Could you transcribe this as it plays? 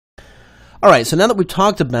All right, so now that we've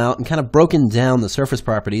talked about and kind of broken down the surface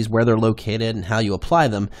properties, where they're located and how you apply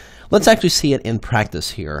them, let's actually see it in practice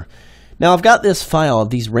here. Now I've got this file of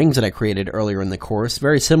these rings that I created earlier in the course,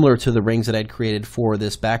 very similar to the rings that I'd created for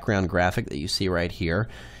this background graphic that you see right here.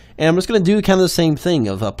 And I'm just going to do kind of the same thing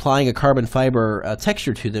of applying a carbon fiber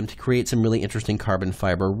texture to them to create some really interesting carbon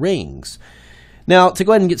fiber rings. Now to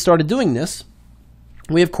go ahead and get started doing this,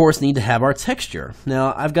 we of course need to have our texture.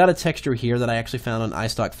 Now I've got a texture here that I actually found on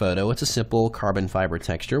iStock Photo. It's a simple carbon fiber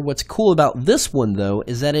texture. What's cool about this one though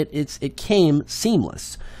is that it came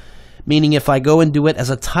seamless. Meaning if I go and do it as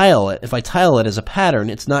a tile, if I tile it as a pattern,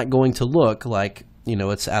 it's not going to look like, you know,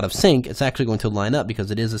 it's out of sync. It's actually going to line up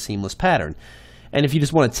because it is a seamless pattern. And if you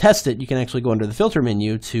just want to test it, you can actually go under the filter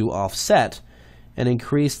menu to offset and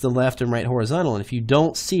increase the left and right horizontal. And if you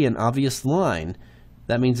don't see an obvious line,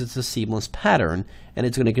 that means it's a seamless pattern, and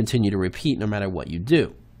it's going to continue to repeat no matter what you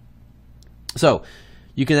do. So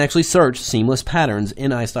you can actually search seamless patterns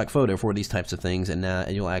in iStock Photo for these types of things, and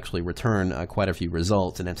you'll actually return quite a few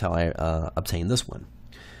results, and that's how I obtained this one.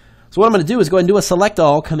 So what I'm going to do is go ahead and do a select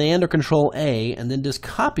all, Command or Control A, and then just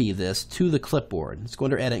copy this to the clipboard. Let's go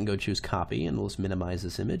under Edit and go choose Copy, and we'll just minimize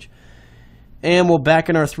this image. And we'll back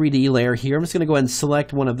in our 3D layer here. I'm just going to go ahead and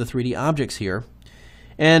select one of the 3D objects here.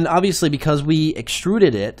 And obviously, because we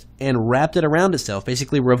extruded it and wrapped it around itself,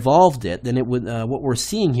 basically revolved it, then it would. What we're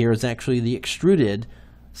seeing here is actually the extruded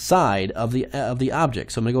side of the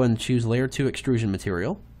object. So I'm going to go ahead and choose Layer 2 Extrusion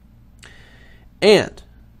Material, and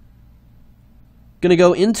going to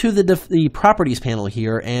go into the Properties panel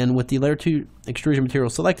here. And with the Layer 2 Extrusion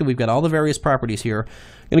Material selected, we've got all the various properties here.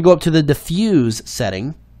 I'm going to go up to the Diffuse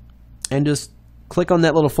setting and just click on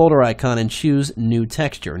that little folder icon and choose New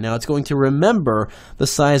Texture. Now it's going to remember the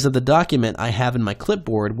size of the document I have in my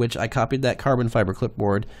clipboard, which I copied that carbon fiber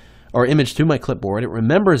clipboard or image to my clipboard. It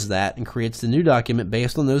remembers that and creates the new document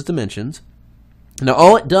based on those dimensions. Now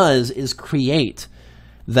all it does is create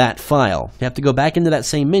that file. You have to go back into that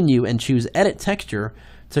same menu and choose Edit Texture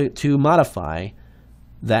to modify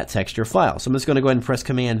that texture file. So I'm just going to go ahead and press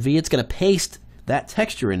Command V. It's going to paste that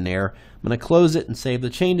texture in there. I'm going to close it and save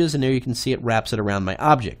the changes, and there you can see it wraps it around my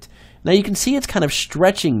object. Now you can see it's kind of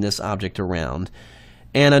stretching this object around,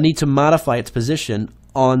 and I need to modify its position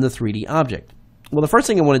on the 3D object. Well, the first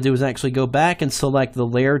thing I want to do is actually go back and select the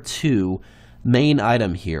Layer 2 main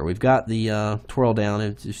item here. We've got the twirl down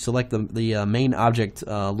and select the main object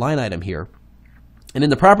line item here. And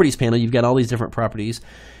in the Properties panel, you've got all these different properties.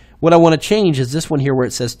 What I want to change is this one here where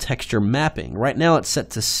it says Texture Mapping. Right now it's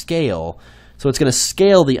set to Scale. So it's going to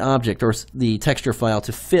scale the object or the texture file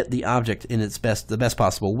to fit the object in the best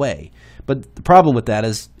possible way. But the problem with that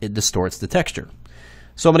is it distorts the texture.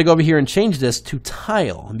 So I'm going to go over here and change this to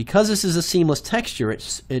Tile. And because this is a seamless texture,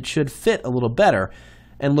 it should fit a little better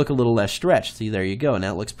and look a little less stretched. See, there you go.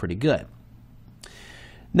 Now it looks pretty good.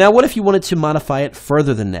 Now what if you wanted to modify it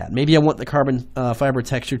further than that? Maybe I want the carbon fiber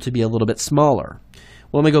texture to be a little bit smaller.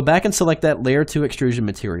 Well, I'm going to go back and select that Layer 2 Extrusion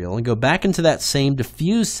Material and go back into that same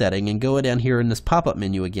Diffuse setting and go down here in this pop-up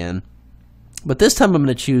menu again. But this time I'm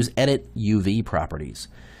going to choose Edit UV Properties.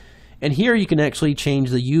 And here you can actually change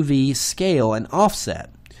the UV scale and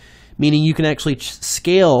offset, meaning you can actually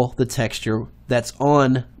scale the texture that's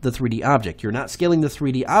on the 3D object. You're not scaling the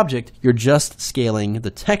 3D object, you're just scaling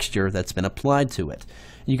the texture that's been applied to it.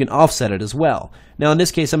 You can offset it as well. Now in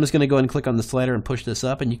this case, I'm just going to go ahead and click on the slider and push this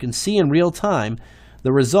up, and you can see in real time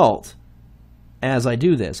the result as I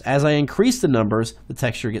do this. As I increase the numbers, the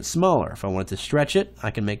texture gets smaller. If I wanted to stretch it, I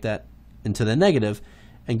can make that into the negative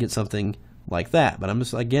and get something like that. But I'm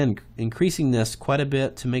just, again, increasing this quite a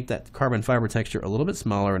bit to make that carbon fiber texture a little bit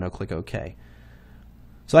smaller, and I'll click OK.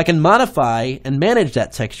 So I can modify and manage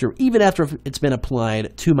that texture even after it's been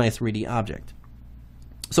applied to my 3D object.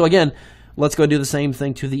 So again, let's go do the same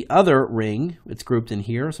thing to the other ring. It's grouped in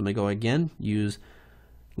here. So I'm going to go again, use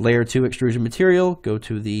Layer 2 Extrusion Material, go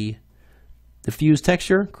to the Diffuse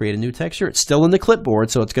Texture, create a new texture. It's still in the clipboard,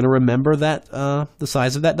 so it's going to remember that the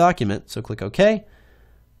size of that document. So click OK.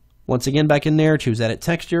 Once again, back in there, choose Edit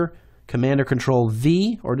Texture, Command or Control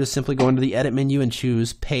V, or just simply go into the Edit menu and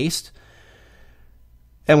choose Paste.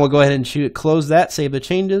 And we'll go ahead and close that, save the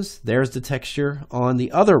changes. There's the texture on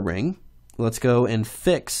the other ring. Let's go and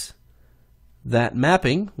fix that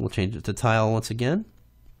mapping. We'll change it to Tile once again.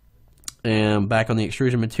 And back on the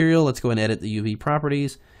extrusion material, let's go and edit the UV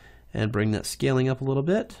properties and bring that scaling up a little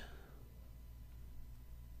bit.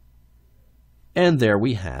 And there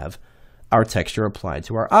we have our texture applied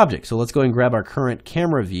to our object. So let's go and grab our current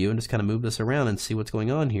camera view and just kind of move this around and see what's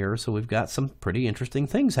going on here. So we've got some pretty interesting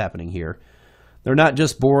things happening here. They're not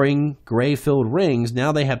just boring gray-filled rings.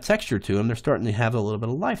 Now they have texture to them. They're starting to have a little bit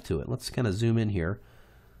of life to it. Let's kind of zoom in here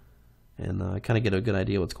and kind of get a good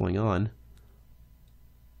idea what's going on.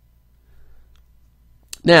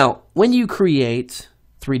 Now, when you create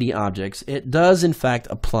 3D objects, it does in fact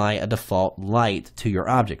apply a default light to your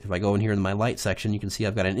object. If I go in here in my light section, you can see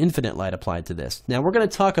I've got an infinite light applied to this. Now, we're going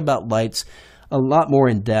to talk about lights a lot more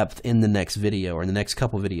in depth in the next video, or in the next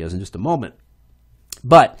couple videos in just a moment.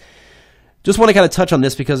 But just want to kind of touch on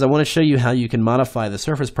this because I want to show you how you can modify the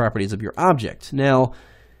surface properties of your object. Now,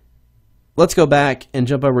 let's go back and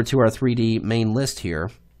jump over to our 3D main list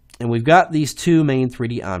here. And we've got these two main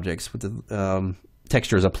 3D objects with the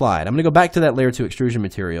textures applied. I'm going to go back to that layer 2 extrusion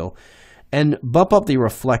material and bump up the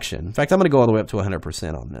reflection. In fact, I'm going to go all the way up to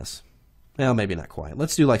 100% on this. Well, maybe not quite.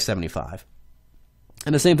 Let's do like 75.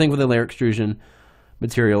 And the same thing with the layer extrusion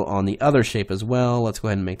material on the other shape as well. Let's go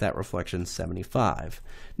ahead and make that reflection 75.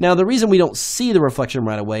 Now, the reason we don't see the reflection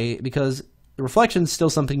right away because the reflection is still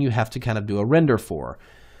something you have to kind of do a render for.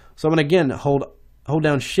 So I'm going to again hold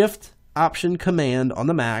down Shift Option Command on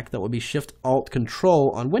the Mac. That would be Shift Alt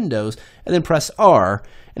Control on Windows, and then press R,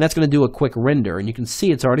 and that's going to do a quick render. And you can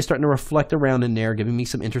see it's already starting to reflect around in there, giving me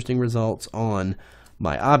some interesting results on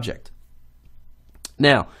my object.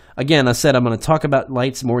 Now, again, I said I'm going to talk about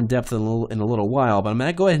lights more in depth in a little while, but I'm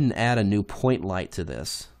going to go ahead and add a new point light to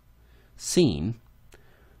this scene,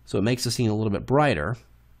 so it makes the scene a little bit brighter.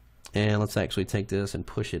 And let's actually take this and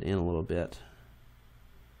push it in a little bit.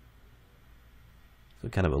 So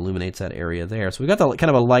it kind of illuminates that area there. So we've got the kind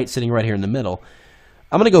of a light sitting right here in the middle.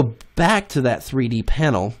 I'm going to go back to that 3D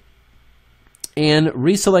panel and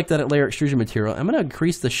reselect that layer extrusion material. I'm going to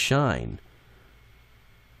increase the shine.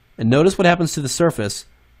 And notice what happens to the surface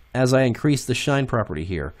as I increase the shine property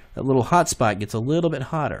here. That little hot spot gets a little bit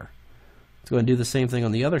hotter. Let's go ahead and do the same thing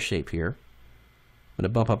on the other shape here. I'm going to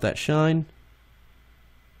bump up that shine.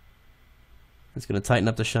 It's going to tighten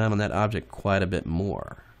up the shine on that object quite a bit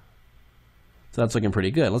more. So that's looking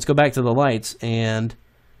pretty good. Let's go back to the lights and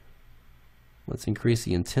let's increase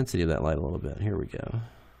the intensity of that light a little bit. Here we go.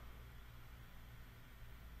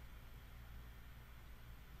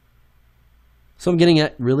 So I'm getting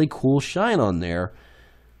a really cool shine on there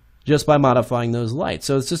just by modifying those lights.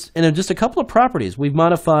 So it's just, and just a couple of properties. We've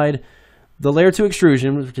modified the layer 2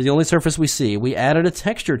 extrusion, which is the only surface we see. We added a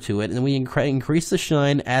texture to it, and then we increased the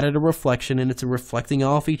shine, added a reflection, and it's reflecting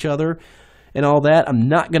off each other and all that. I'm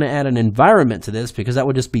not going to add an environment to this because that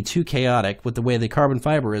would just be too chaotic with the way the carbon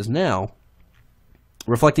fiber is now.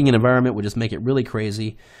 Reflecting an environment would just make it really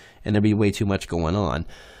crazy, and there'd be way too much going on.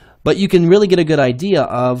 But you can really get a good idea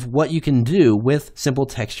of what you can do with simple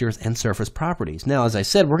textures and surface properties. Now, as I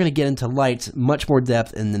said, we're going to get into lights much more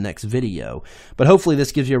depth in the next video. But hopefully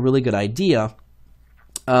this gives you a really good idea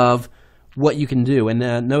of what you can do.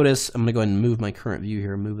 And notice, I'm going to go ahead and move my current view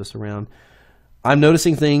here and move this around. I'm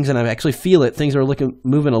noticing things, and I actually feel it. Things are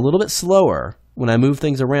moving a little bit slower when I move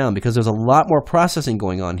things around because there's a lot more processing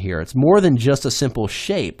going on here. It's more than just a simple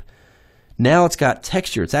shape. Now it's got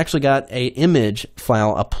texture. It's actually got an image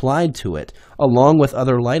file applied to it, along with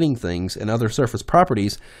other lighting things and other surface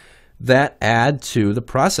properties that add to the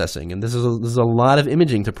processing. And this is a lot of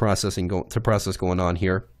imaging to process going on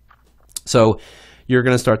here. So you're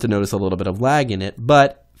going to start to notice a little bit of lag in it,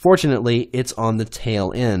 but fortunately, it's on the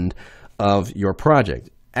tail end of your project.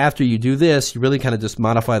 After you do this, you really kind of just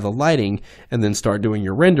modify the lighting and then start doing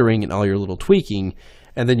your rendering and all your little tweaking,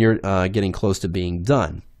 and then you're getting close to being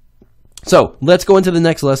done. So let's go into the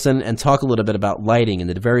next lesson and talk a little bit about lighting and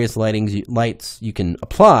the various lights you can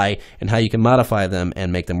apply and how you can modify them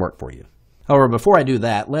and make them work for you. However, before I do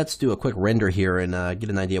that, let's do a quick render here and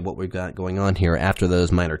get an idea of what we've got going on here after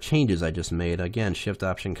those minor changes I just made. Again, Shift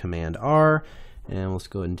Option Command R, and let's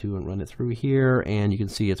go ahead and run it through here, and you can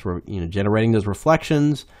see it's generating those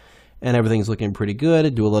reflections, and everything's looking pretty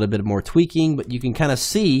good. Do a little bit more tweaking, but you can kind of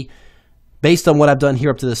see, based on what I've done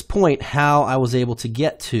here up to this point, how I was able to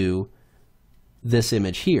get to this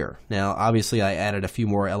image here. Now, obviously, I added a few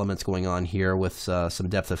more elements going on here with some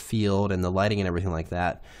depth of field and the lighting and everything like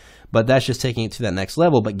that. But that's just taking it to that next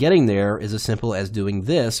level. But getting there is as simple as doing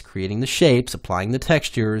this, creating the shapes, applying the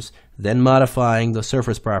textures, then modifying the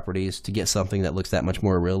surface properties to get something that looks that much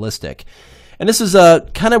more realistic. And this is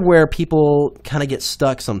kind of where people kind of get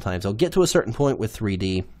stuck sometimes. They'll get to a certain point with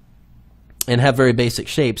 3D and have very basic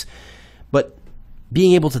shapes, but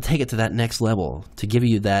being able to take it to that next level, to give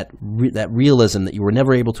you that realism that you were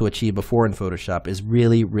never able to achieve before in Photoshop is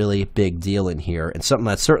really, really big deal in here, and something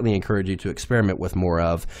I certainly encourage you to experiment with more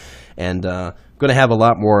of. And I'm going to have a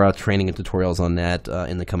lot more training and tutorials on that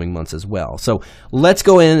in the coming months as well. So let's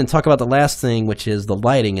go in and talk about the last thing, which is the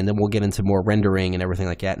lighting, and then we'll get into more rendering and everything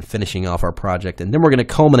like that and finishing off our project. And then we're going to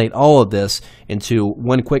culminate all of this into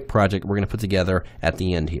one quick project we're going to put together at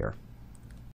the end here.